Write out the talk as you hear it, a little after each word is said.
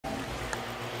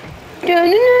Spider,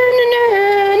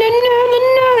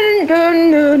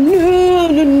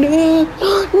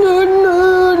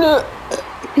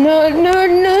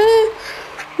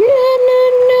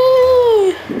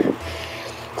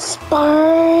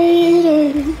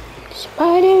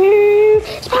 spider,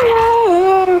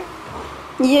 spider.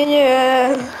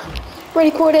 Yeah.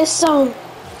 Ready for this song.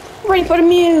 Ready for the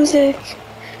music.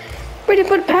 Ready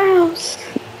for the pounds.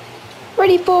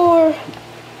 Ready for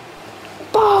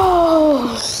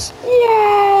balls.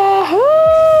 Yeah.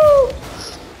 Woo.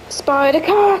 Spider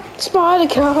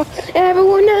car.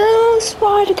 Everyone else,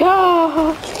 spider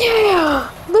car. Yeah.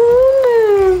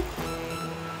 Boom.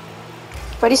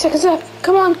 30 seconds left.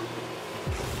 Come on.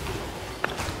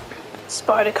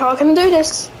 Spider car can do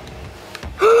this.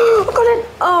 I got it.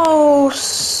 Oh,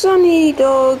 sunny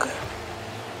dog.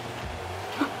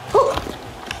 Oh.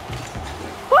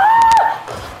 Ah!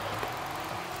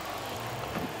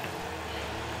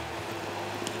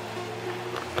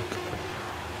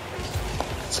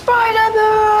 Spider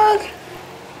dog.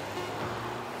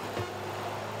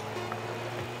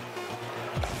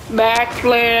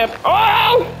 Backflip.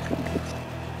 Oh!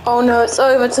 Oh no, it's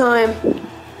overtime.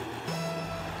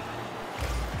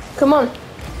 Come on.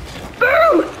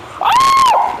 Boom!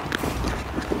 Oh!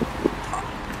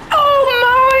 Oh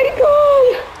my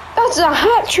god! That's a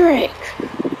hat trick!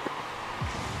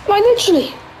 Like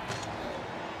literally.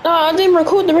 I didn't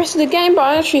record the rest of the game, but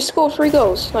I actually scored 3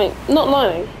 goals. Like, not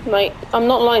lying. Like, I'm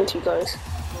not lying to you guys.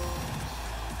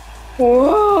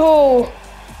 Whoa!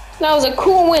 That was a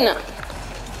cool winner.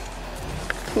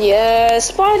 Yeah,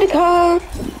 spider car.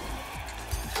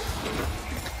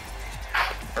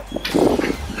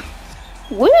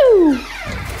 Woo!